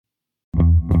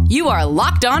You are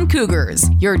Locked On Cougars,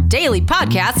 your daily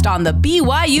podcast on the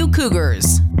BYU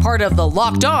Cougars, part of the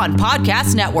Locked On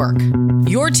Podcast Network.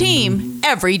 Your team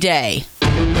every day.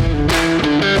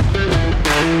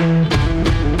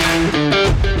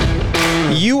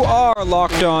 You are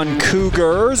Locked On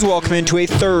Cougars. Welcome into a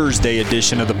Thursday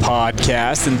edition of the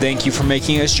podcast, and thank you for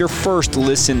making us your first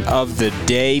listen of the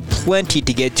day. Plenty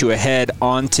to get to ahead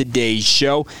on today's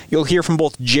show. You'll hear from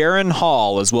both Jaren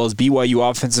Hall as well as BYU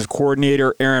offensive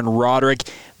coordinator Aaron Roderick.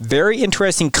 Very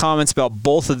interesting comments about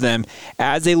both of them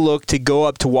as they look to go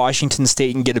up to Washington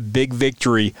State and get a big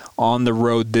victory on the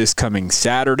road this coming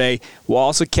Saturday. We'll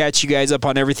also catch you guys up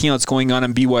on everything else going on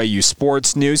in BYU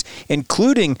sports news,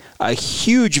 including a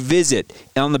huge visit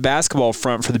on the basketball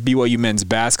front for the BYU men's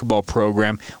basketball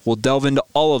program. We'll delve into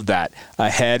all of that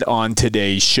ahead on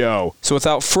today's show. So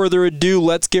without further ado,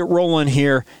 let's get rolling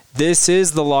here. This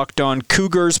is the Locked On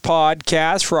Cougars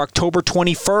podcast for October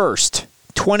 21st.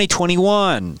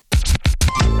 2021.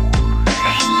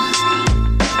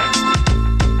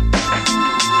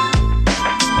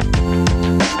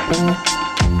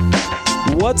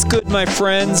 What's good, my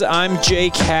friends? I'm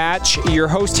Jake Hatch, your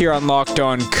host here on Locked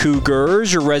On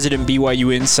Cougars, your resident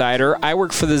BYU insider. I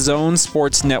work for the Zone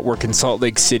Sports Network in Salt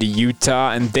Lake City,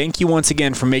 Utah, and thank you once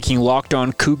again for making Locked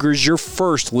On Cougars your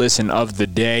first listen of the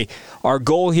day. Our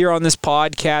goal here on this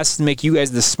podcast is to make you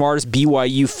guys the smartest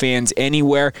BYU fans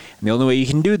anywhere, and the only way you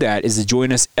can do that is to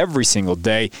join us every single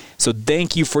day. So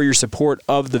thank you for your support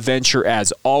of the venture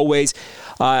as always.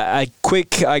 A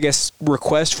quick,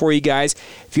 request for you guys.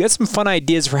 If you got some fun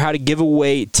ideas for how to give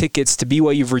away tickets to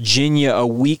BYU Virginia a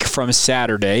week from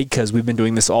Saturday, because we've been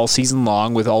doing this all season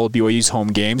long with all of BYU's home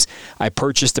games, I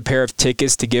purchased a pair of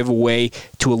tickets to give away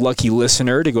to a lucky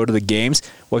listener to go to the games.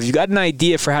 Well, if you've got an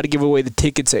idea for how to give away the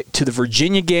tickets to the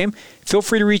Virginia game, feel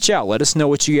free to reach out. Let us know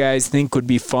what you guys think would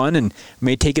be fun, and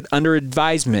may take it under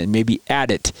advisement and maybe add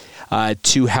it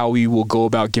to how we will go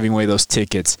about giving away those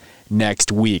tickets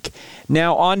next week.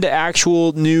 Now, on to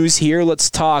actual news here. Let's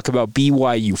talk about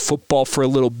BYU football for a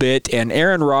little bit. And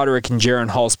Aaron Roderick and Jaren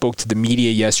Hall spoke to the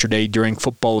media yesterday during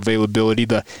football availability,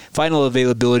 the final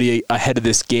availability ahead of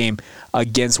this game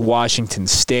against Washington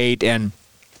State. And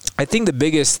I think the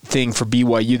biggest thing for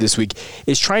BYU this week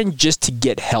is trying just to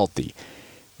get healthy.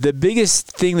 The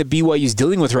biggest thing that BYU is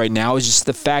dealing with right now is just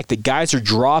the fact that guys are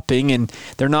dropping and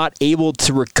they're not able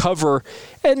to recover.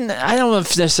 And I don't know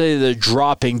if necessarily they're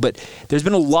dropping, but there's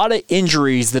been a lot of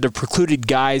injuries that have precluded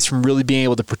guys from really being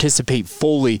able to participate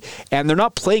fully, and they're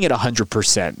not playing at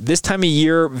 100%. This time of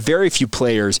year, very few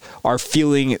players are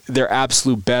feeling their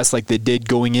absolute best like they did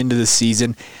going into the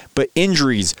season, but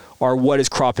injuries are what is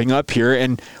cropping up here,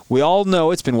 and we all know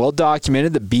it's been well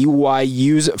documented that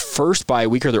BYU's first bye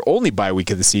week, or their only bye week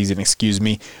of the season,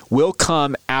 will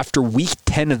come after week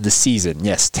 10 of the season.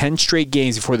 Yes, 10 straight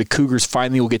games before the Cougars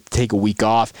finally will get to take a week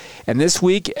off, and this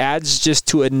week adds just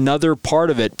to another part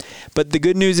of it. But the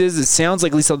good news is it sounds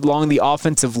like, at least along the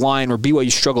offensive line, where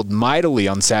BYU struggled mightily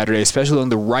on Saturday, especially on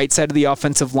the right side of the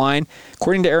offensive line,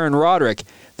 according to Aaron Roderick,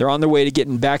 they're on their way to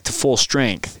getting back to full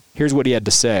strength. Here's what he had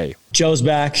to say. Joe's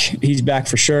back. He's back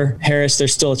for sure. Harris,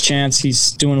 there's still a chance.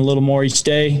 He's doing a little more each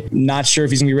day. Not sure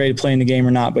if he's going to be ready to play in the game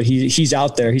or not, but he's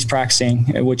out there. He's practicing,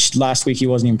 which last week he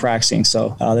wasn't even practicing.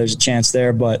 So there's a chance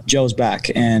there, but Joe's back.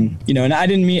 And, and I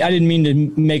didn't mean to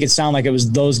make it sound like it was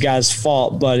those guys'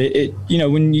 fault, but it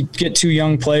when you get two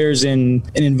young players in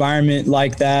an environment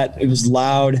like that, it was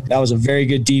loud. That was a very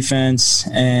good defense,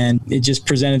 and it just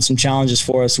presented some challenges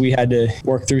for us. We had to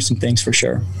work through some things for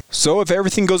sure. So if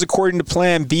everything goes according to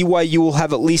plan, BYU will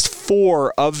have at least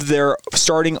 4 of their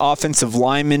starting offensive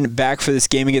linemen back for this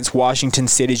game against Washington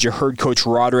State. As you heard Coach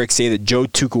Roderick say that Joe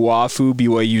Tukuafu,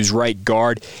 BYU's right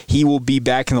guard, he will be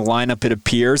back in the lineup, it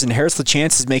appears. And Harris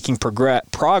LaChance is making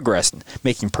progress,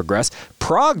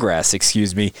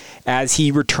 as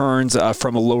he returns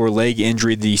from a lower leg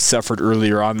injury that he suffered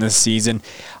earlier on this season.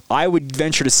 I would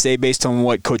venture to say, based on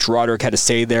what Coach Roderick had to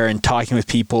say there and talking with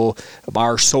people,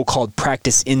 our so-called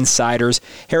practice insiders,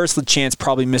 Harris LaChance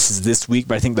probably misses this week,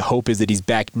 but I think the hope is that he's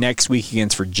back next week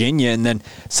against Virginia, and then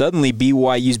suddenly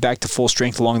BYU's back to full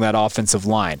strength along that offensive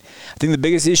line. I think the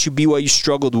biggest issue BYU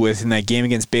struggled with in that game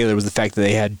against Baylor was the fact that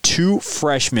they had 2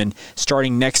 freshmen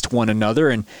starting next to one another,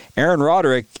 and Aaron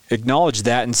Roderick acknowledged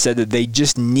that and said that they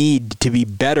just need to be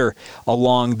better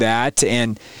along that.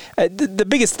 And the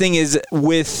biggest thing is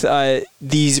with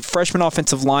these freshman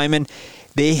offensive linemen,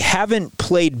 they haven't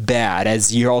played bad,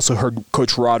 as you also heard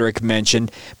Coach Roderick mention,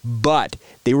 but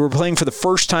they were playing for the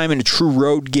first time in a true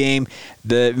road game.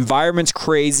 The environment's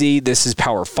crazy. This is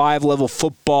Power 5 level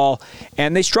football,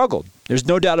 and they struggled. There's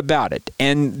no doubt about it.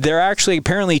 And there are actually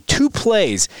apparently 2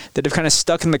 plays that have kind of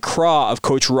stuck in the craw of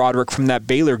Coach Roderick from that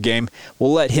Baylor game.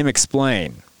 We'll let him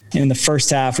explain. In the first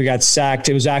half, we got sacked.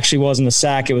 It wasn't a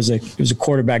sack. It was a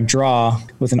quarterback draw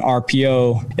with an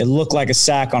RPO. It looked like a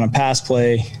sack on a pass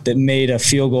play that made a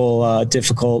field goal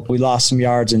difficult. We lost some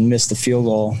yards and missed the field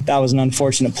goal. That was an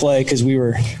unfortunate play because we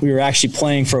were actually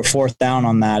playing for a 4th down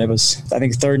on that. It was, I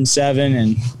think, 3rd and 7,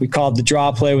 and we called the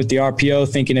draw play with the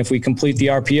RPO, thinking if we complete the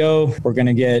RPO, we're going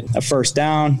to get a 1st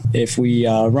down. If we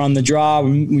run the draw,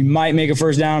 we might make a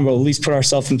 1st down, but at least put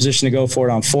ourselves in position to go for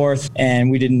it on 4th. And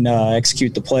we didn't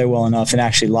execute the play well enough and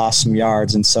actually lost some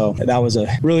yards. And so that was a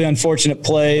really unfortunate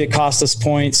play. It cost us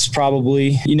points,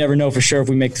 probably. You never know for sure if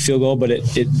we make the field goal, but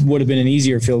it would have been an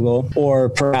easier field goal or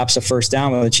perhaps a 1st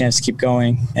down with a chance to keep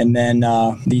going. And then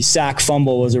the sack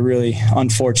fumble was a really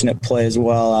unfortunate play as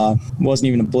well. It wasn't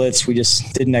even a blitz. We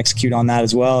just didn't execute on that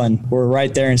as well. And we're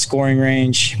right there in scoring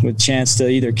range with a chance to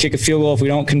either kick a field goal if we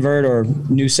don't convert or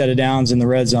new set of downs in the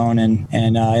red zone. And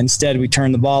instead we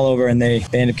turned the ball over and they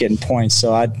end up getting points.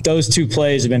 So those 2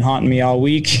 plays have been haunting me all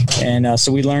week, and so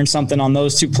we learned something on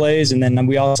those 2 plays, and then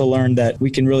we also learned that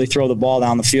we can really throw the ball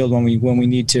down the field when we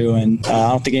need to, and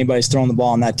I don't think anybody's thrown the ball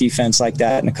on that defense like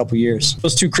that in a couple years.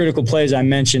 Those 2 critical plays I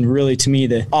mentioned, really, to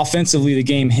me, offensively the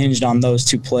game hinged on those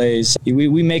 2 plays.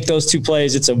 We make those 2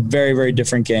 plays, it's a very, very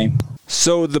different game.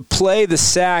 So the play, the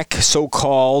sack,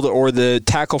 so-called, or the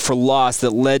tackle for loss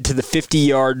that led to the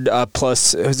 50-yard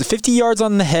plus, was it 50 yards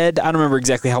on the head? I don't remember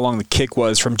exactly how long the kick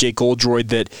was from Jake Oldroyd,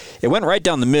 that it went right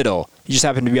down the middle. He just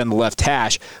happened to be on the left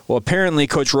hash. Well, apparently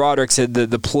Coach Roderick said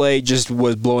that the play just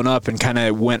was blown up and kind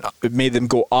of made them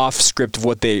go off script of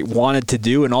what they wanted to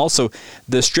do, and also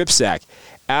the strip sack.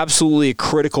 Absolutely a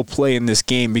critical play in this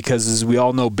game because, as we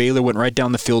all know, Baylor went right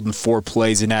down the field in 4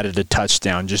 plays and added a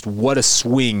touchdown. Just what a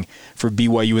swing for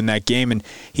BYU in that game. And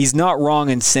he's not wrong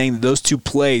in saying that those 2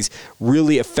 plays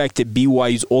really affected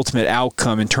BYU's ultimate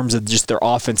outcome in terms of just their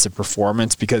offensive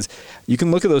performance, because you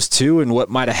can look at those 2 and what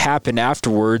might have happened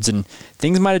afterwards, and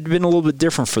things might have been a little bit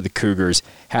different for the Cougars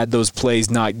had those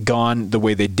plays not gone the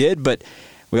way they did. But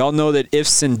we all know that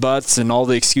ifs and buts and all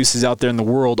the excuses out there in the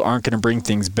world aren't going to bring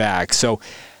things back. So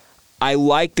I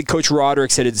like that Coach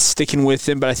Roderick said it's sticking with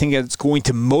him, but I think it's going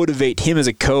to motivate him as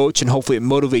a coach, and hopefully it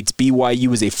motivates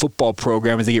BYU as a football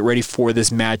program as they get ready for this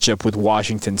matchup with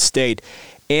Washington State.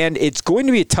 And it's going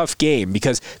to be a tough game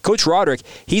because Coach Roderick,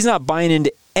 he's not buying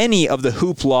into any of the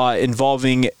hoopla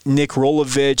involving Nick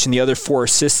Rolovich and the other 4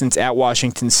 assistants at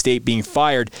Washington State being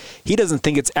fired. He doesn't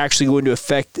think it's actually going to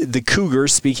affect the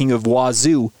Cougars, speaking of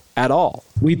Wazoo, at all.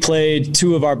 We played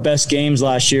 2 of our best games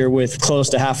last year with close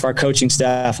to half our coaching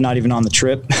staff not even on the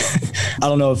trip. I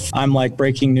don't know if I'm like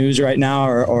breaking news right now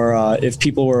or if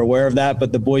people were aware of that,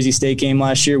 but the Boise State game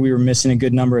last year, we were missing a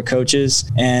good number of coaches.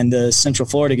 And the Central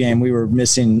Florida game, we were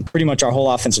missing pretty much our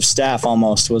whole offensive staff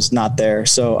almost was not there.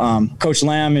 So Coach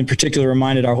Lamb in particular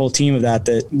reminded our whole team of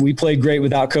that we played great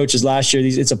without coaches last year.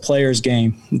 It's a player's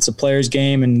game. It's a player's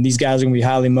game, and these guys are going to be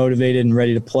highly motivated and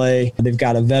ready to play. They've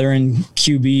got a veteran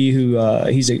QB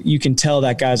who you can tell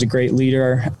that guy's a great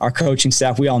leader. Our coaching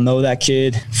staff, we all know that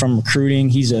kid from recruiting.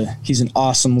 He's an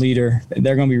awesome leader.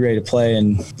 They're going to be ready to play,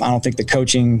 and I don't think the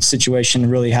coaching situation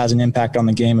really has an impact on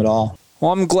the game at all.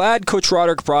 Well, I'm glad Coach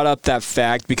Roderick brought up that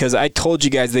fact because I told you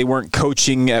guys they weren't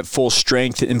coaching at full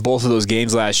strength in both of those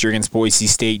games last year against Boise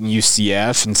State and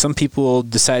UCF, and some people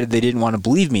decided they didn't want to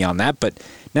believe me on that, but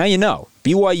now you know.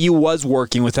 BYU was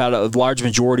working without a large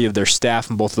majority of their staff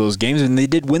in both of those games, and they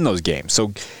did win those games.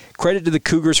 So credit to the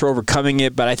Cougars for overcoming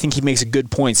it, but I think he makes a good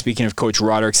point, speaking of Coach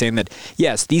Roderick, saying that,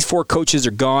 yes, these 4 coaches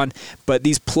are gone, but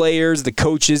these players, the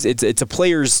coaches, it's a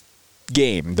player's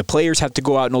game. The players have to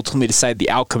go out and ultimately decide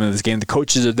the outcome of this game. The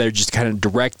coaches are there just to kind of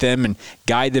direct them and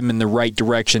guide them in the right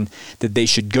direction that they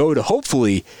should go to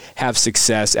hopefully have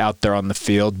success out there on the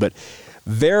field. But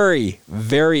very,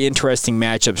 very interesting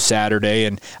matchup Saturday,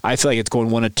 and I feel like it's going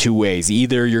one of 2 ways.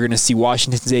 Either you're going to see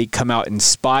Washington State come out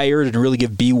inspired and really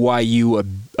give BYU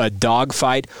a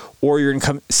dogfight, or you're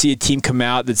going to see a team come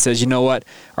out that says, you know what,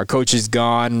 our coach is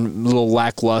gone, a little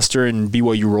lackluster, and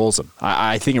BYU rolls them.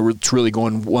 I think it's really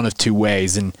going one of 2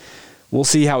 ways, and we'll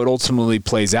see how it ultimately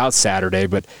plays out Saturday,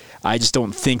 but I just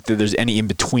don't think that there's any in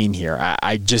between here.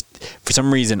 I just, for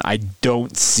some reason, I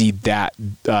don't see that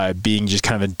being just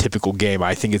kind of a typical game.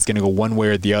 I think it's going to go one way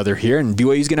or the other here, and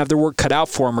BYU's going to have their work cut out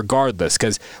for them regardless,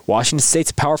 because Washington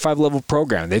State's a Power 5 level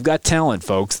program. They've got talent,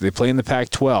 folks. They play in the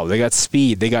Pac-12. They got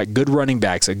speed. They got good running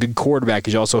backs, a good quarterback.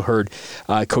 As you also heard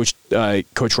Coach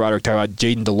Roderick talk about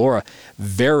Jaden DeLora.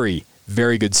 Very,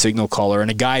 very good signal caller, and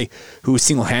a guy who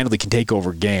single-handedly can take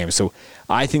over games. So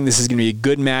I think this is going to be a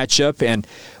good matchup, and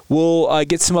we'll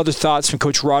get some other thoughts from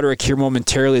Coach Roderick here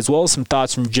momentarily, as well as some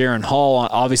thoughts from Jaren Hall,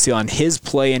 obviously on his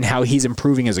play and how he's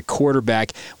improving as a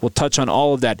quarterback. We'll touch on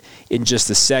all of that in just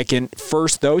a second.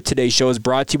 First, though, today's show is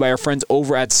brought to you by our friends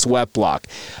over at Sweatblock.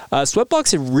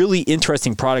 Sweatblock's a really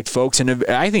interesting product, folks, and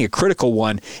I think a critical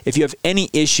one if you have any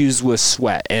issues with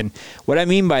sweat. And what I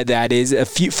mean by that is,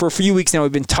 for a few weeks now,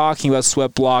 we've been talking about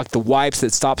Sweatblock, the wipes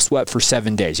that stop sweat for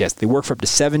 7 days. Yes, they work for up to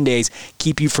 7 days,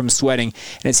 keep you from sweating,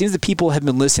 and it seems that people have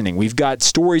been listening. We've got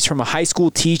stories from a high school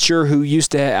teacher who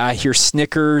used to hear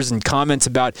snickers and comments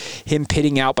about him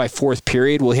pitting out by fourth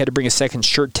period. Well, he had to bring a second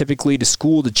shirt typically to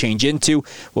school to change into.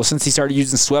 Well, since he started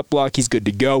using Sweatblock, he's good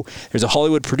to go. There's a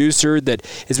Hollywood producer that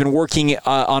has been working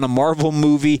on a Marvel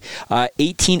movie,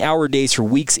 18-hour days for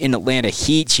weeks in Atlanta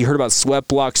heat. She heard about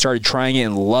Sweatblock, started trying it,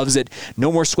 and loves it.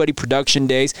 No more sweaty production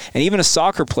days. And even a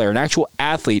soccer player, an actual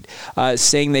athlete,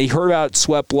 saying that he heard about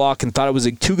Sweatblock and thought it was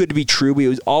too good to be true, but he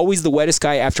was always the wettest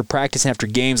guy after practice and after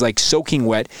games, like soaking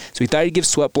wet, so he thought he'd give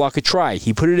Sweatblock a try.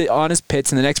 He put it on his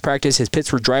pits, and the next practice, his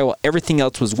pits were dry while everything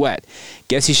else was wet.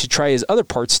 Guess he should try his other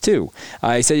parts, too.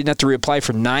 He said he didn't have to reapply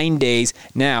for 9 days.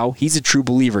 Now, he's a true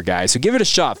believer, guys. So give it a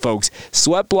shot, folks.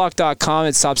 Sweatblock.com.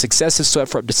 It stops excessive sweat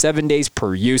for up to 7 days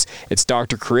per use. It's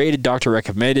doctor-created,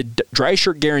 doctor-recommended, dry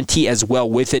shirt guarantee as well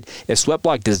with it. If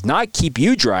Sweatblock does not keep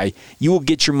you dry, you will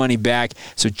get your money back.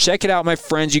 So check it out, my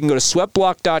friends. You can go to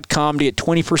sweatblock.com to get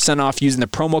 20% off using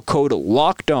the promo code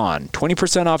LOCKEDON.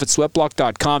 20% off at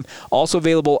sweatblock.com. Also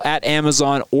available at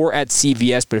Amazon or at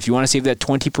CVS. But if you want to save that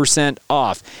 20%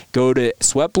 off, go to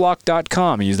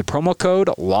sweatblock.com and use the promo code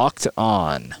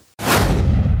LOCKEDON.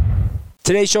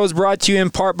 Today's show is brought to you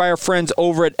in part by our friends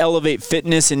over at Elevate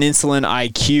Fitness and Insulin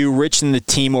IQ. Rich and the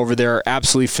team over there are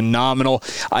absolutely phenomenal.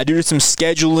 Due to some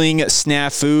scheduling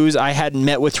snafus, I hadn't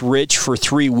met with Rich for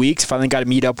 3 weeks. Finally got to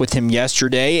meet up with him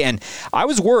yesterday, and I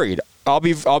was worried. I'll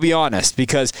be honest,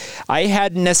 because I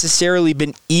hadn't necessarily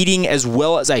been eating as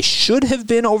well as I should have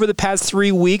been over the past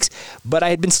 3 weeks, but I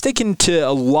had been sticking to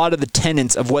a lot of the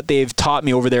tenets of what they've taught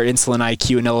me over there at Insulin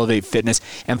IQ and Elevate Fitness.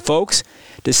 And folks,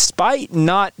 despite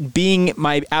not being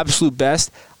my absolute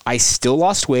best, I still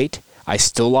lost weight. I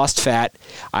still lost fat.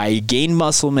 I gained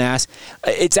muscle mass.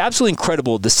 It's absolutely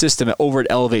incredible, the system over at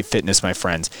Elevate Fitness, my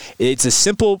friends. It's a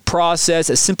simple process,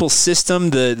 a simple system.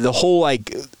 The whole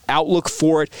outlook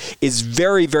for it is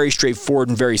very, very straightforward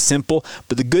and very simple.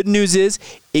 But the good news is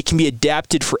it can be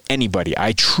adapted for anybody.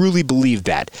 I truly believe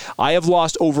that. I have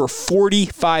lost over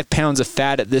 45 pounds of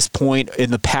fat at this point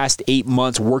in the past 8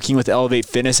 months working with Elevate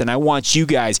Fitness, and I want you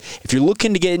guys, if you're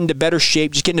looking to get into better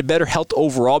shape, just get into better health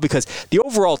overall, because the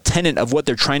overall tenet of what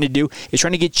they're trying to do is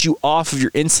trying to get you off of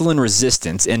your insulin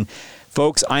resistance. And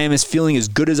folks, I am feeling as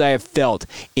good as I have felt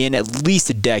in at least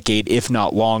a decade, if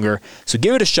not longer. So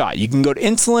give it a shot. You can go to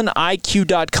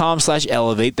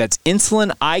insuliniq.com/elevate. That's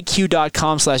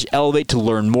insuliniq.com/elevate to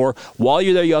learn more. While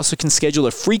you're there, you also can schedule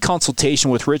a free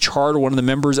consultation with Rich Hart, one of the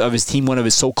members of his team, one of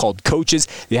his so-called coaches.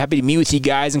 They're happy to meet with you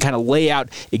guys and kind of lay out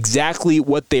exactly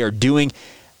what they are doing.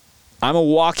 I'm a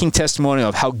walking testimonial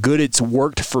of how good it's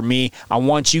worked for me. I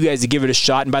want you guys to give it a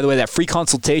shot. And by the way, that free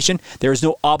consultation, there is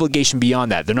no obligation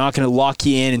beyond that. They're not going to lock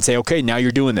you in and say, okay, now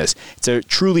you're doing this. It's a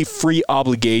truly free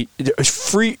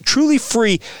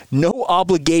no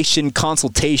obligation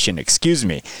consultation, excuse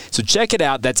me. So check it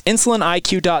out. That's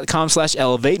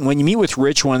insuliniq.com/elevate. And when you meet with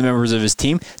Rich, one of the members of his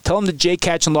team, tell him that Jay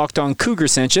Catch and Locked On Cougar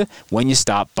sent you when you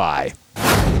stop by.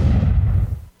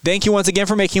 Thank you once again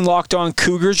for making Locked On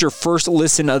Cougars your first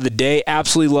listen of the day.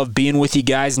 Absolutely love being with you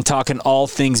guys and talking all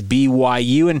things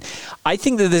BYU. And I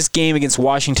think that this game against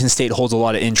Washington State holds a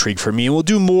lot of intrigue for me. And we'll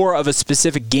do more of a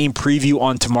specific game preview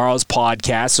on tomorrow's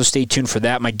podcast, so stay tuned for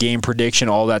that, my game prediction,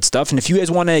 all that stuff. And if you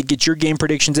guys want to get your game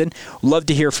predictions in, love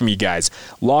to hear from you guys.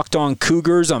 Locked On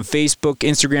Cougars on Facebook,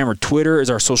 Instagram, or Twitter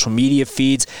is our social media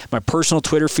feeds. My personal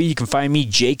Twitter feed, you can find me,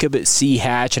 Jacob C.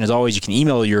 Hatch. And as always, you can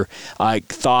email your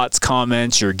thoughts,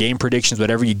 comments, your game predictions,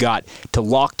 whatever you got, to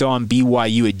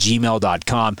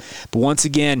lockedonbyu@gmail.com. But once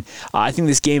again, I think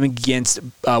this game against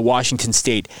Washington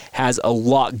State has a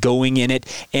lot going in it.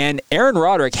 And Aaron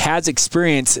Roderick has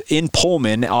experience in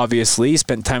Pullman, obviously. He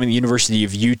spent time in the University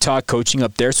of Utah coaching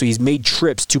up there, so he's made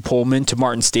trips to Pullman, to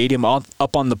Martin Stadium,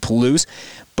 up on the Palouse.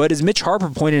 But as Mitch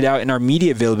Harper pointed out in our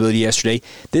media availability yesterday,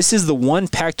 this is the one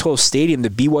Pac-12 stadium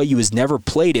that BYU has never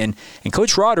played in. And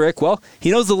Coach Roderick, well, he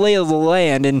knows the lay of the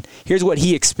land, and here's what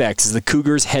he expects as the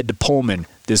Cougars head to Pullman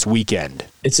this weekend.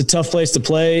 It's a tough place to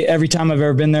play. Every time I've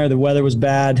ever been there, the weather was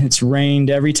bad. It's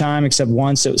rained every time except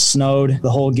once. It was snowed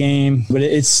the whole game. But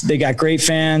they got great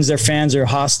fans. Their fans are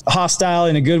hostile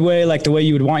in a good way, like the way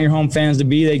you would want your home fans to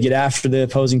be. They get after the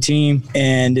opposing team.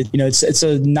 And it's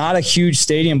not a huge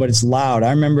stadium, but it's loud. I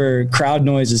remember crowd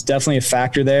noise is definitely a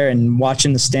factor there. And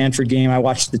watching the Stanford game, I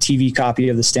watched the TV copy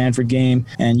of the Stanford game,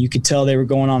 and you could tell they were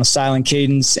going on a silent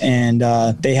cadence, and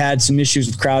they had some issues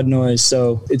with crowd noise.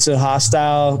 So it's a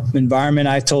hostile environment.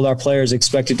 I told our players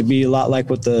expect it to be a lot like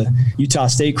what the Utah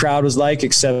State crowd was like,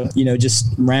 except, just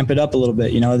ramp it up a little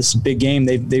bit. This is a big game.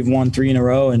 They've won 3 in a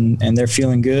row, and they're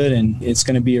feeling good, and it's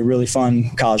going to be a really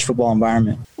fun college football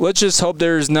environment. Let's just hope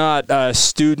there's not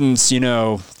students,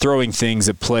 throwing things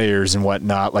at players and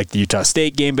whatnot like the Utah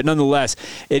State game. But nonetheless,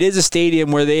 it is a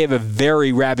stadium where they have a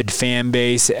very rabid fan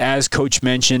base. As Coach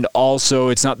mentioned, also,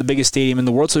 it's not the biggest stadium in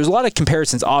the world. So there's a lot of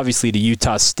comparisons, obviously, to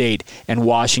Utah State and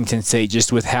Washington State,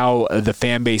 just with how the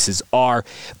fan bases are.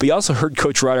 But you also heard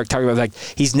Coach Roderick talk about,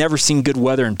 he's never seen good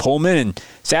weather in Pullman. And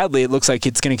sadly, it looks like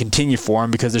it's going to continue for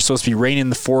him because there's supposed to be rain in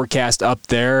the forecast up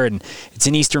there. And it's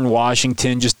in eastern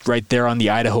Washington, just right there on the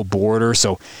Idaho border.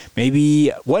 So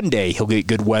maybe one day he'll get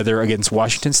good weather against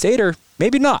Washington State, or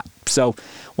maybe not. So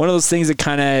one of those things that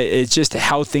it's just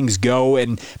how things go.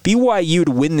 And BYU,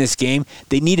 to win this game,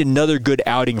 they need another good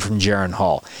outing from Jaren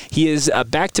Hall. He has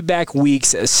back-to-back weeks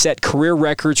set career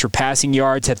records for passing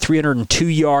yards, had 302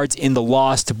 yards in the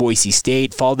loss to Boise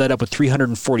State, followed that up with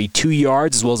 342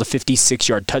 yards, as well as a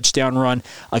 56-yard touchdown run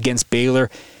against Baylor.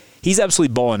 He's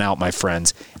absolutely balling out, my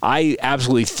friends. I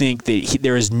absolutely think that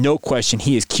there is no question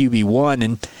he is QB1.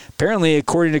 And apparently,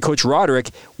 according to Coach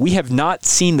Roderick, we have not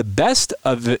seen the best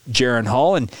of Jaren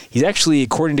Hall. And he's actually,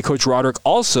 according to Coach Roderick,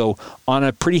 also on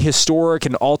a pretty historic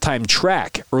and all-time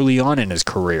track early on in his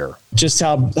career. Just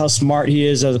how smart he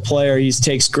is as a player. He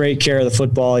takes great care of the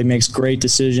football. He makes great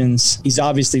decisions. He's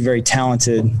obviously very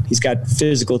talented. He's got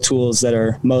physical tools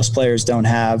that most players don't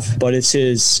have, but it's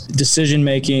his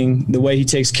decision-making, the way he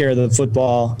takes care of the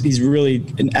football. He's really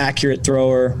an accurate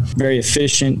thrower, very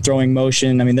efficient throwing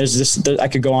motion. I mean, I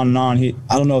could go on and on.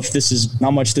 I don't know if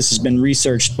how much this has been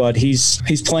researched, but he's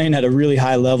playing at a really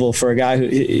high level for a guy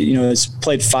who, has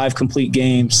played 5 complete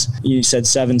games. You said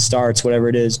 7 starts, whatever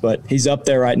it is, but he's up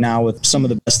there right now with some of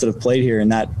the best that have played here in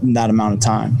that amount of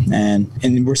time. And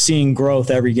we're seeing growth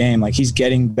every game. Like, he's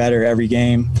getting better every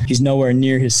game. He's nowhere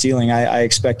near his ceiling. I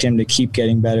expect him to keep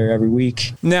getting better every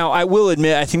week. Now, I will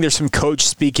admit, I think there's some coach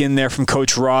speak in there from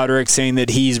Coach Roderick saying that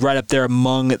he's right up there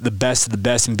among the best of the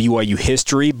best in BYU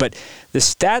history. But the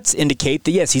stats indicate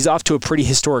that, yes, he's off to a pretty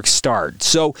historic start.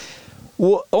 So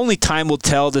only time will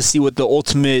tell to see what the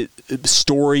ultimate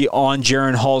story on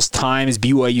Jaren Hall's time as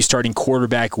BYU starting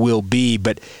quarterback will be.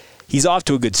 But he's off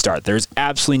to a good start. There's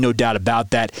absolutely no doubt about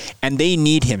that. And they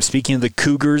need him. Speaking of the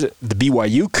Cougars, the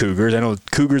BYU Cougars, I know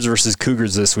Cougars versus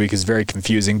Cougars this week is very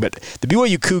confusing, but the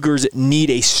BYU Cougars need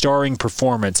a starring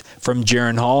performance from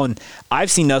Jaren Hall. And I've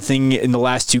seen nothing in the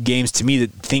last 2 games to me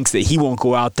that thinks that he won't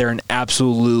go out there and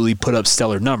absolutely put up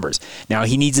stellar numbers. Now,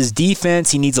 he needs his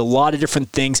defense. He needs a lot of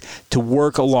different things to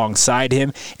work alongside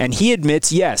him. And he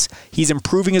admits, yes, he's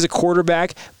improving as a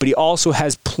quarterback, but he also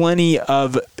has plenty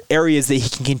of areas that he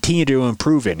can continue to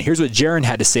improve in. Here's what Jaren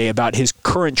had to say about his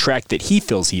current track that he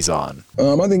feels he's on.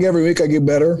 I think every week I get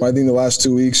better. I think the last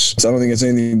 2 weeks, I don't think it's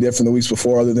anything different the weeks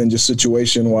before other than just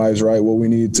situation-wise, right, what we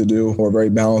need to do. We're a very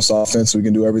balanced offense. We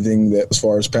can do everything that as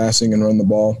far as passing and run the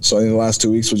ball. So I think the last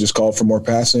 2 weeks we just called for more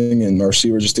passing, and our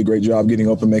receivers just did a great job getting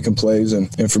open, making plays.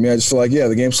 And for me, I just feel like,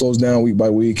 the game slows down week by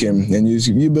week, and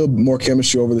you build more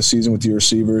chemistry over the season with your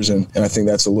receivers, and I think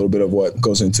that's a little bit of what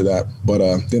goes into that. But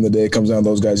at the end of the day, it comes down to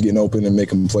those guys getting open and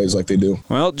making plays like they do.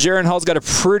 Well, Jaren Hall's got a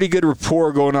pretty good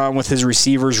rapport going on with his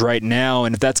receivers right now,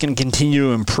 and if that's going to continue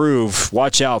to improve,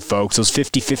 watch out, folks. Those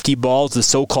 50-50 balls, the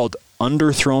so-called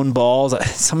underthrown balls.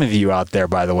 Some of you out there,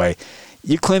 by the way,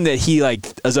 you claim that he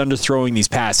is underthrowing these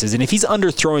passes, and if he's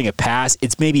underthrowing a pass,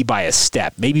 it's maybe by a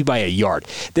step, maybe by a yard.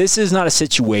 This is not a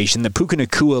situation. The Puka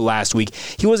Nacua last week,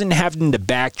 he wasn't having to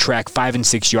backtrack 5 and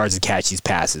 6 yards to catch these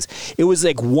passes. It was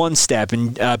like one step,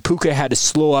 and Puka had to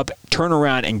slow up, turn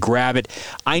around, and grab it.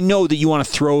 I know that you want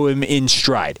to throw him in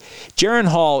stride. Jaren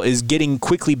Hall is getting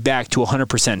quickly back to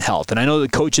 100% health, and I know the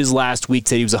coaches last week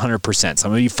said he was 100%.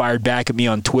 Some of you fired back at me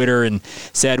on Twitter and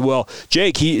said, well,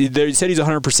 Jake, they said he's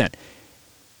 100%.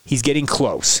 he's getting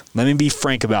close. Let me be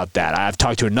frank about that. I've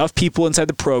talked to enough people inside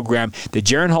the program that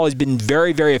Jaren Hall has been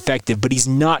very, very effective, but he's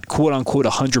not quote-unquote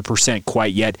 100%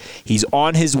 quite yet. He's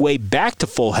on his way back to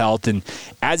full health, and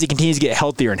as he continues to get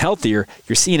healthier and healthier,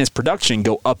 you're seeing his production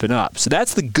go up and up. So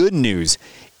that's the good news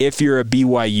if you're a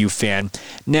BYU fan.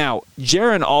 Now,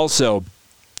 Jaren also,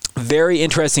 very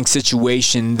interesting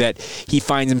situation that he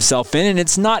finds himself in, and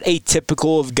it's not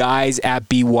atypical of guys at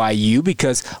BYU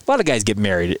because a lot of guys get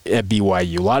married at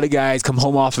BYU. A lot of guys come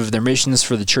home off of their missions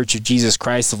for the Church of Jesus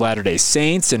Christ of Latter-day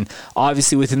Saints, and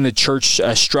obviously within the church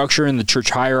structure and the church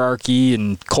hierarchy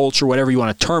and culture, whatever you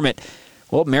want to term it,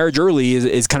 well, marriage early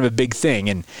is kind of a big thing.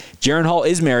 And Jaren Hall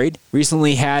is married,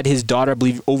 recently had his daughter, I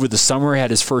believe, over the summer, had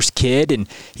his first kid, and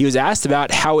he was asked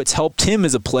about how it's helped him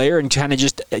as a player and kind of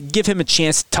just give him a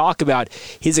chance to talk about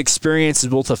his experience as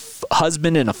both a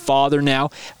husband and a father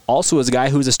now, also as a guy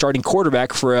who's a starting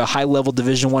quarterback for a high-level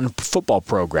Division I football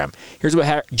program. Here's what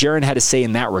Jaren had to say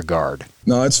in that regard.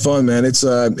 No, it's fun, man. It's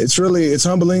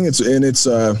humbling.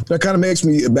 That kind of makes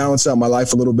me balance out my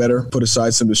life a little better, put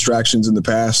aside some distractions in the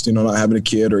past, not having a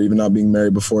kid or even not being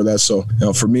married before that. So,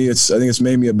 for me, I think it's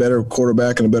made me a better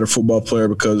quarterback and a better football player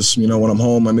because, when I'm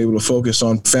home, I'm able to focus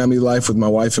on family life with my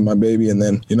wife and my baby. And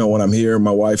then, when I'm here,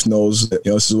 my wife knows that,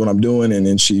 this is what I'm doing.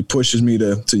 And she pushes me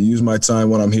to use my time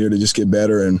when I'm here to just get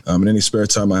better and in any spare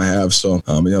time I have. So,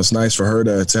 it's nice for her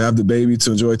to have the baby,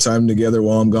 to enjoy time together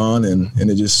while I'm gone. And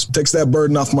it just takes that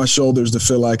burden off my shoulders to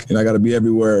feel like I got to be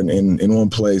everywhere in one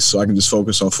place so I can just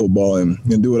focus on football and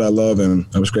do what I love. And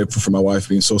I was grateful for my wife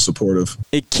being so supportive.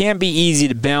 It can't be easy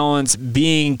to balance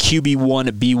being QB1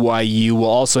 at BYU while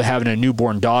also having a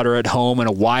newborn daughter at home and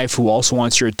a wife who also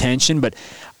wants your attention. But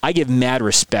I give mad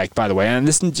respect, by the way, and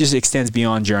this just extends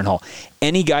beyond Jaren Hall.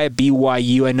 Any guy at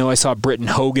BYU, I know I saw Britton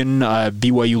Hogan,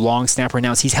 BYU long snapper,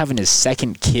 announce he's having his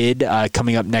second kid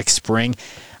coming up next spring.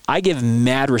 I give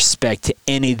mad respect to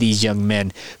any of these young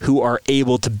men who are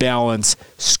able to balance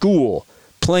school,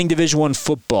 playing Division I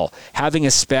football, having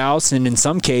a spouse, and in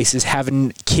some cases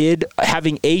having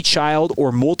a child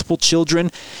or multiple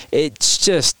children. It's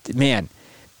just, man,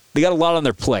 they got a lot on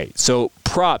their plate. So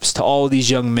props to all of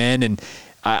these young men, and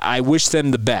I wish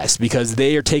them the best because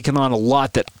they are taking on a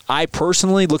lot that I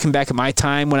personally, looking back at my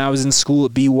time when I was in school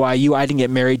at BYU, I didn't get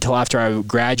married till after I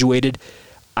graduated.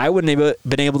 I wouldn't have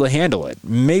been able to handle it.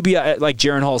 Maybe, like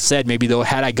Jaren Hall said, maybe though,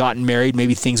 had I gotten married,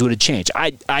 maybe things would have changed.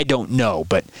 I don't know,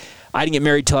 but I didn't get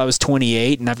married till I was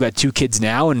 28, and I've got 2 kids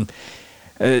now, and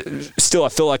still I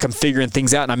feel like I'm figuring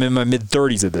things out, and I'm in my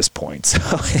mid-30s at this point. So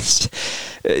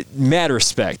it's mad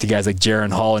respect to guys like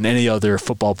Jaren Hall and any other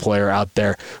football player out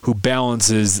there who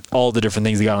balances all the different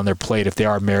things they got on their plate if they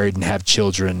are married and have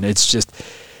children. It's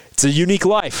a unique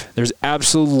life. There's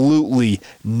absolutely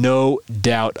no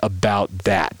doubt about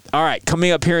that. All right,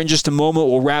 coming up here in just a moment,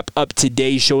 we'll wrap up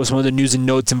today's show with some other news and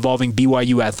notes involving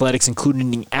BYU athletics,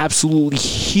 including an absolutely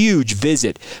huge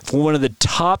visit from one of the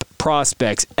top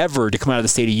prospects ever to come out of the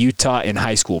state of Utah in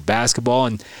high school basketball,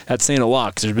 and that's saying a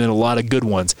lot because there's been a lot of good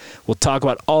ones. We'll talk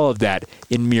about all of that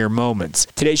in mere moments.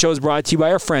 Today's show is brought to you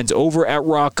by our friends over at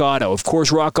Rock Auto. Of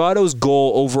course, Rock Auto's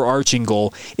overarching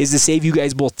goal, is to save you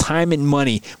guys both time and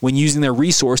money when using their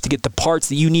resource to get the parts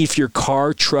that you need for your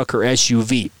car, truck, or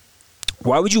SUV.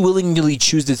 Why would you willingly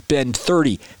choose to spend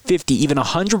 30, 50, even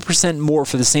 100% more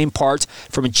for the same parts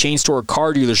from a chain store or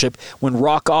car dealership when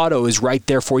Rock Auto is right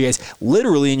there for you guys,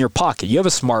 literally in your pocket? You have a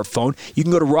smartphone. You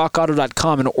can go to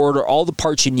rockauto.com and order all the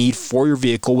parts you need for your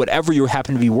vehicle, whatever you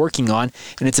happen to be working on,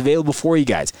 and it's available for you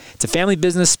guys. It's a family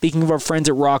business. Speaking of our friends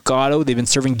at Rock Auto, they've been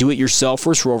serving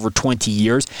do-it-yourselfers for over 20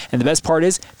 years, and the best part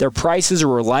is their prices are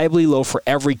reliably low for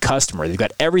every customer. They've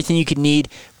got everything you can need: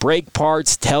 brake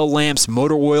parts, tail lamps,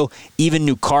 motor oil, even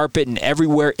new carpet, and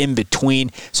everywhere in between.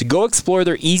 So go explore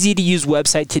their easy-to-use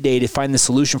website today to find the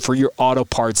solution for your auto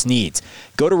parts needs.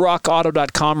 Go to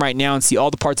rockauto.com right now and see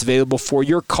all the parts available for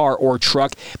your car or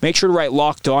truck. Make sure to write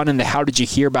Locked On in the How Did You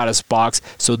Hear About Us box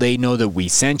so they know that we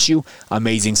sent you.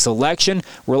 Amazing selection,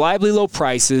 reliably low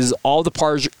prices, all the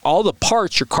parts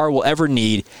your car will ever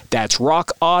need. That's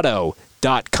rockauto.com.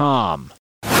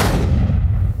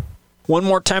 One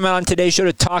more time out on today's show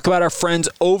to talk about our friends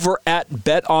over at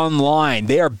BetOnline.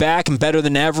 They are back and better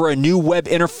than ever. A new web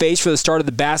interface for the start of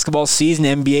the basketball season.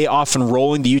 NBA off and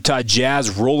rolling. The Utah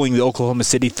Jazz rolling the Oklahoma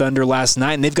City Thunder last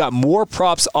night. And they've got more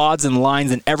props, odds, and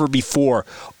lines than ever before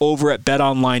over at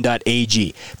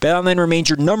betonline.ag. BetOnline remains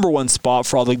your number one spot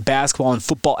for all the basketball and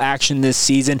football action this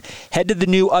season. Head to the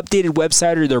new updated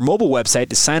website or their mobile website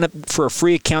to sign up for a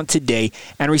free account today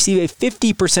and receive a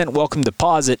 50%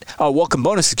 welcome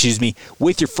bonus,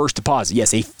 with your first deposit.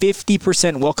 Yes, a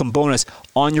 50% welcome bonus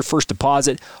on your first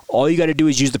deposit. All you got to do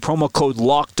is use the promo code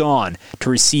LOCKEDON to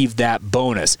receive that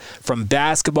bonus. From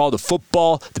basketball to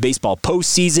football, the baseball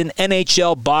postseason,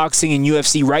 NHL, boxing, and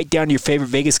UFC, right down to your favorite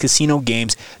Vegas casino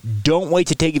games, don't wait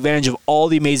to take advantage of all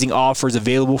the amazing offers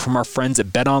available from our friends at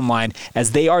BetOnline,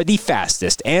 as they are the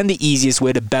fastest and the easiest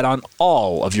way to bet on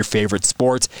all of your favorite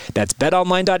sports. That's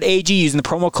betonline.ag using the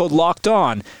promo code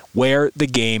LOCKEDON, where the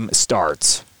game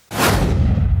starts.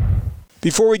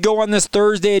 Before we go on this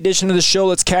Thursday edition of the show,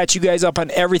 let's catch you guys up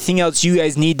on everything else you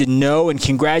guys need to know. And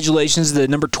congratulations to the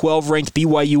number 12 ranked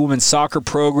BYU women's soccer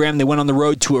program. They went on the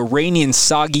road to Iranian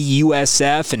Sagi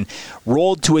USF and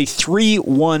rolled to a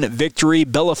 3-1 victory.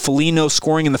 Bella Folino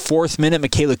scoring in the 4th minute,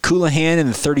 Michaela Colohan in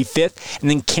the 35th, and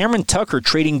then Cameron Tucker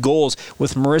trading goals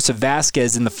with Marissa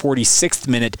Vasquez in the 46th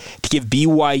minute to give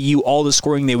BYU all the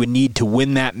scoring they would need to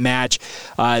win that match.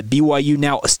 BYU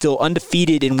now still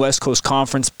undefeated in West Coast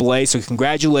Conference play, so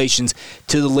congratulations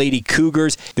to the Lady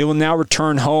Cougars. They will now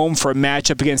return home for a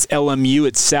matchup against LMU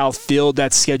at Southfield.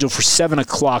 That's scheduled for 7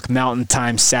 o'clock Mountain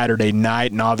Time Saturday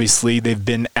night, and obviously they've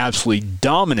been absolutely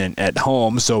dominant at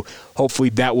home, so hopefully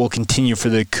that will continue for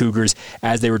the Cougars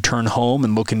as they return home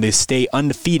and looking to stay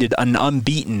undefeated and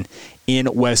unbeaten in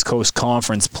West Coast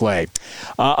Conference play.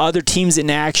 Other teams in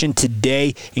action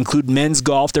today include men's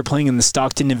golf. They're playing in the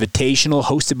Stockton Invitational,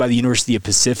 hosted by the University of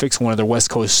Pacific, one of their West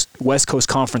Coast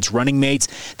Conference running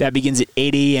mates. That begins at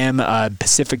 8 a.m.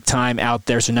 Pacific time out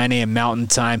there, so 9 a.m. Mountain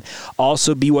time.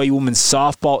 Also, BYU women's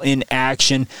softball in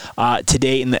action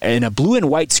today in a blue and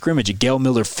white scrimmage at Gail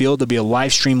Miller Field. There'll be a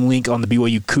live stream link on the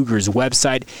BYU Cougars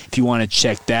website if you want to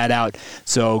check that out.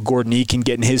 So Gordon Eakin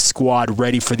getting his squad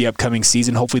ready for the upcoming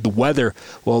season. Hopefully the weather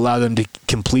will allow them to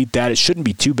complete that. It shouldn't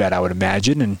be too bad, I would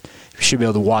imagine, and you should be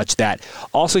able to watch that.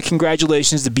 Also,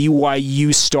 congratulations to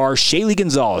BYU star Shaylee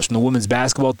Gonzalez from the women's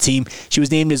basketball team. She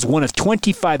was named as one of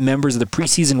 25 members of the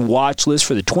preseason watch list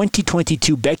for the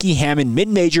 2022 Becky Hammond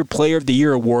Mid-Major Player of the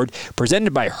Year Award,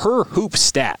 presented by Her Hoop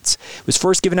Stats. It was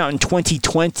first given out in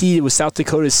 2020, with South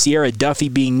Dakota's Sierra Duffy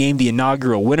being named the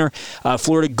inaugural winner.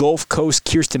 Florida Gulf Coast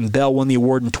Kirsten Bell won the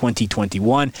award in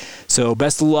 2021. So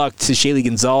best of luck to Shaylee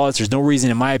Gonzalez. There's no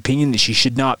reason, in my opinion, that she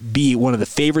should not be one of the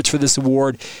favorites for this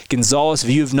award. Gonzalez, if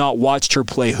you have not watched her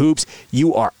play hoops,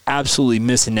 you are absolutely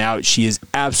missing out. She is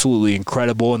absolutely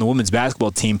incredible, and the women's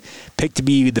basketball team picked to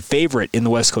be the favorite in the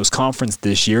West Coast Conference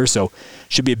this year, so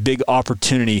should be a big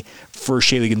opportunity for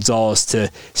Shaylee Gonzalez to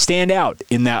stand out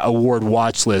in that award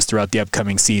watch list throughout the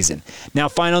upcoming season. Now,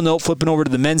 final note, flipping over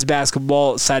to the men's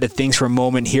basketball side of things for a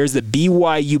moment. Here's that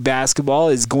BYU basketball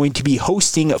is going to be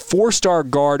hosting 4-star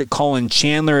guard Colin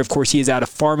Chandler. Of course, he is out of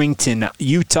Farmington,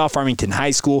 Utah, Farmington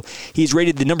High School. He's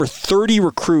rated the number 30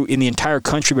 recruit in the entire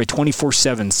country by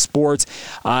 24/7 Sports.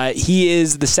 He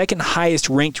is the second highest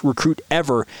ranked recruit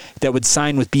ever that would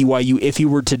sign with BYU if he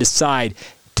were to decide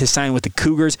to sign with the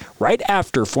Cougars, right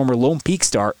after former Lone Peak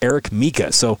star Eric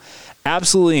Mika. So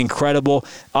absolutely incredible.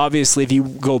 Obviously, if you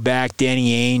go back,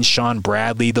 Danny Ainge, Sean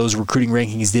Bradley, those recruiting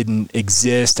rankings didn't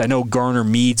exist. I know Garner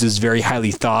Meads was very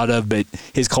highly thought of, but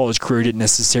his college career didn't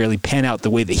necessarily pan out the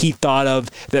way that he thought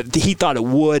it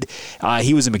would.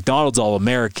 He was a McDonald's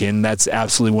All-American. That's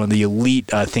absolutely one of the elite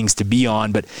things to be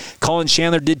on. But Colin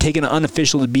Chandler did take an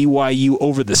unofficial to BYU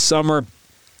over the summer.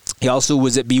 He also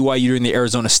was at BYU during the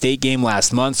Arizona State game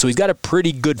last month, so he's got a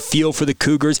pretty good feel for the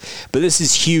Cougars. But this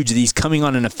is huge that he's coming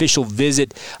on an official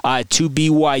visit to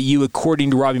BYU,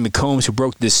 according to Robbie McCombs, who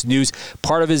broke this news.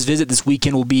 Part of his visit this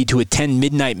weekend will be to attend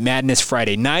Midnight Madness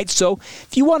Friday night. So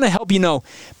if you want to help,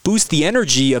 boost the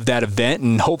energy of that event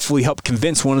and hopefully help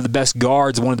convince one of the best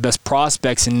guards, one of the best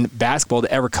prospects in basketball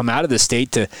to ever come out of the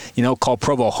state to, call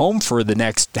Provo home for the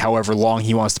next however long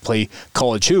he wants to play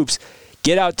college hoops,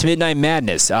 get out to Midnight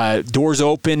Madness. Doors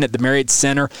open at the Marriott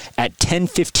Center at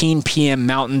 10:15 p.m.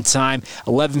 Mountain Time.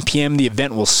 11 p.m. the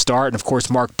event will start. And, of course,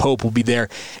 Mark Pope will be there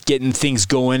getting things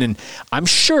going. And I'm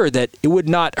sure that it would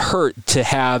not hurt to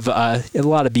have a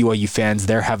lot of BYU fans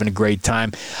there having a great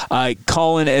time.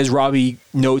 Colin, as Robbie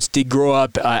notes, did grow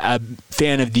up a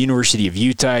fan of the University of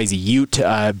Utah. He's a Ute.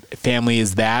 Family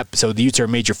is that. So the Utes are a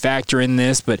major factor in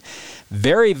this. But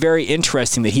very, very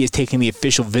interesting that he is taking the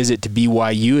official visit to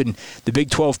BYU. And the Big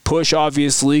 12 push,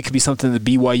 obviously, could be something that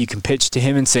BYU can pitch to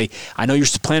him and say, I know you're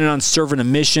planning on serving a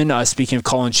mission, speaking of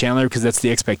Colin Chandler, because that's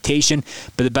the expectation.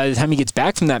 But by the time he gets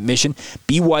back from that mission,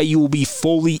 BYU will be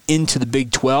fully into the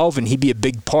Big 12, and he'd be a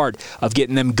big part of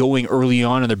getting them going early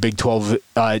on in their Big 12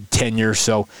 tenure.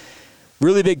 So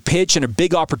Really big pitch and a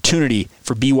big opportunity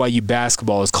for BYU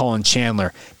basketball as Colin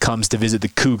Chandler comes to visit the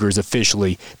Cougars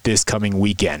officially this coming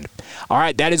weekend. All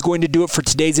right, that is going to do it for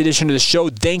today's edition of the show.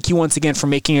 Thank you once again for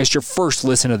making us your first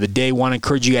listen of the day. Want to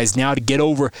encourage you guys now to get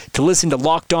over to listen to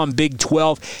Locked On Big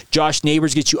 12. Josh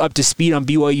Neighbors gets you up to speed on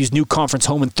BYU's new conference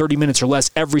home in 30 minutes or less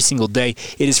every single day.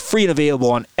 It is free and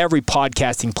available on every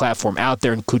podcasting platform out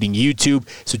there, including YouTube.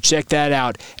 So check that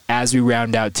out as we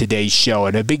round out today's show.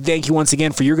 And a big thank you once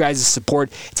again for your guys'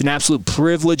 support. It's an absolute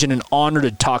privilege and an honor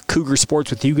to talk Cougar sports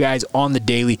with you guys on the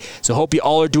daily. So hope you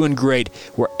all are doing great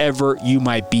wherever you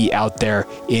might be out there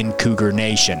in Cougar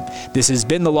Nation. This has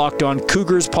been the Locked On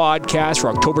Cougars podcast for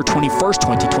October 21st,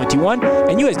 2021.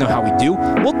 And you guys know how we do.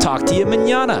 We'll talk to you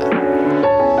mañana.